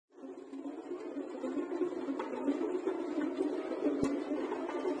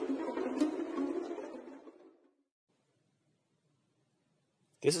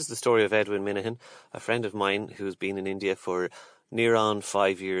This is the story of Edwin Minahan, a friend of mine who's been in India for near on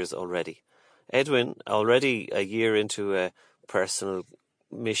 5 years already. Edwin, already a year into a personal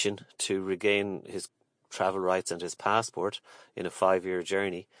mission to regain his travel rights and his passport in a 5-year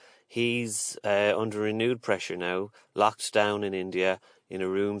journey, he's under renewed pressure now, locked down in India in a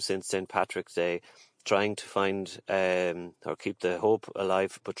room since St. Patrick's Day, trying to find or keep the hope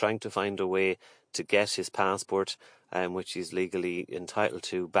alive, but trying to find a way to get his passport, which he's legally entitled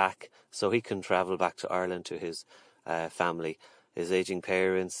to, back so he can travel back to Ireland to his family, his ageing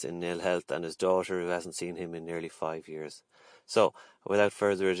parents in ill health and his daughter who hasn't seen him in nearly 5 years. So, without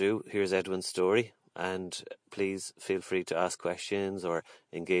further ado, here's Edwin's story, and please feel free to ask questions or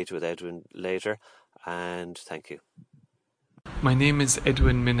engage with Edwin later, and thank you. My name is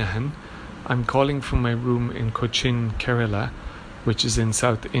Edwin Minahan. I'm calling from my room in Cochin, Kerala, which is in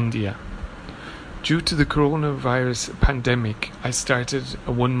South India. Due to the coronavirus pandemic, I started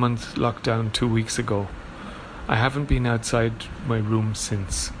a 1-month lockdown 2 weeks ago. I haven't been outside my room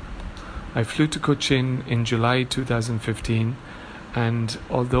since. I flew to Cochin in July 2015, and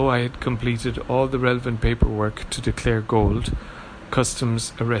although I had completed all the relevant paperwork to declare gold,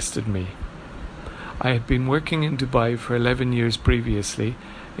 customs arrested me. I had been working in Dubai for 11 years previously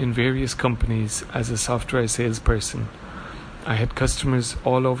in various companies as a software salesperson. I had customers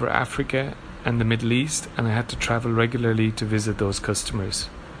all over Africa and the Middle East, and I had to travel regularly to visit those customers.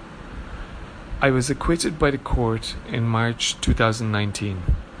 I was acquitted by the court in March 2019.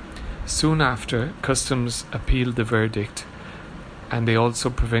 Soon after, customs appealed the verdict, and they also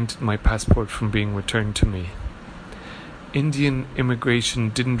prevented my passport from being returned to me. Indian immigration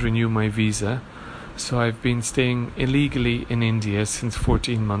didn't renew my visa, so I've been staying illegally in India since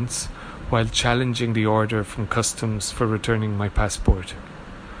 14 months while challenging the order from customs for returning my passport.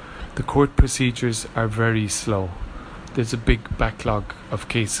 The court procedures are very slow. There's a big backlog of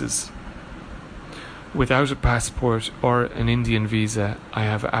cases. Without a passport or an Indian visa, I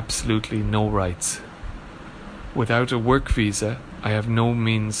have absolutely no rights. Without a work visa, I have no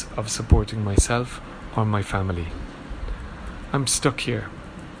means of supporting myself or my family. I'm stuck here.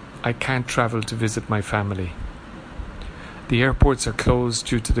 I can't travel to visit my family. The airports are closed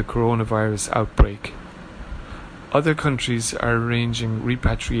due to the coronavirus outbreak. Other countries are arranging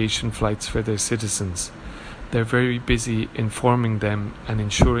repatriation flights for their citizens. They're very busy informing them and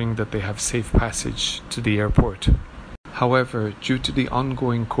ensuring that they have safe passage to the airport. However, due to the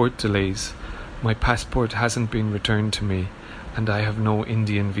ongoing court delays, my passport hasn't been returned to me and I have no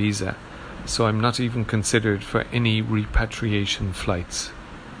Indian visa, so I'm not even considered for any repatriation flights.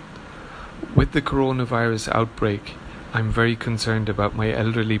 With the coronavirus outbreak, I'm very concerned about my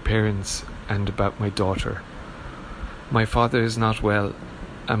elderly parents and about my daughter. My father is not well,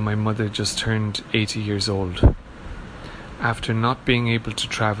 and my mother just turned 80 years old. After not being able to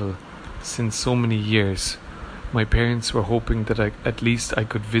travel since so many years, my parents were hoping that at least I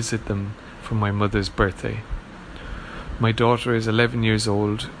could visit them for my mother's birthday. My daughter is 11 years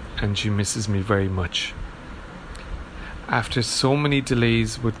old, and she misses me very much. After so many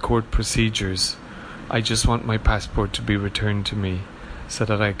delays with court procedures, I just want my passport to be returned to me so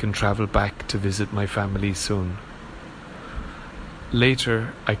that I can travel back to visit my family soon.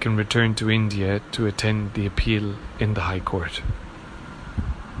 Later, I can return to India to attend the appeal in the High Court.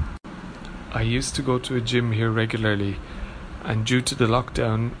 I used to go to a gym here regularly, and due to the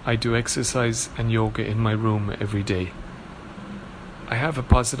lockdown, I do exercise and yoga in my room every day. I have a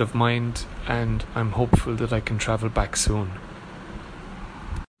positive mind, and I'm hopeful that I can travel back soon.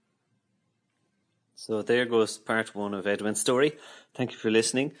 So there goes part 1 of Edwin's story. Thank you for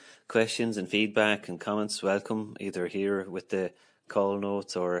listening. Questions and feedback and comments welcome, either here with the call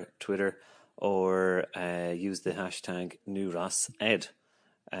notes or Twitter, or use the hashtag #NewRossEd.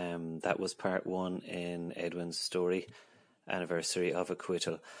 That was part 1 in Edwin's story, anniversary of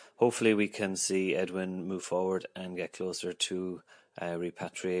Acquittal. Hopefully we can see Edwin move forward and get closer to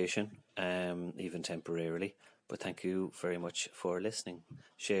repatriation, even temporarily. But thank you very much for listening,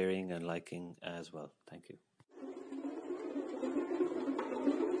 sharing and liking as well. Thank you.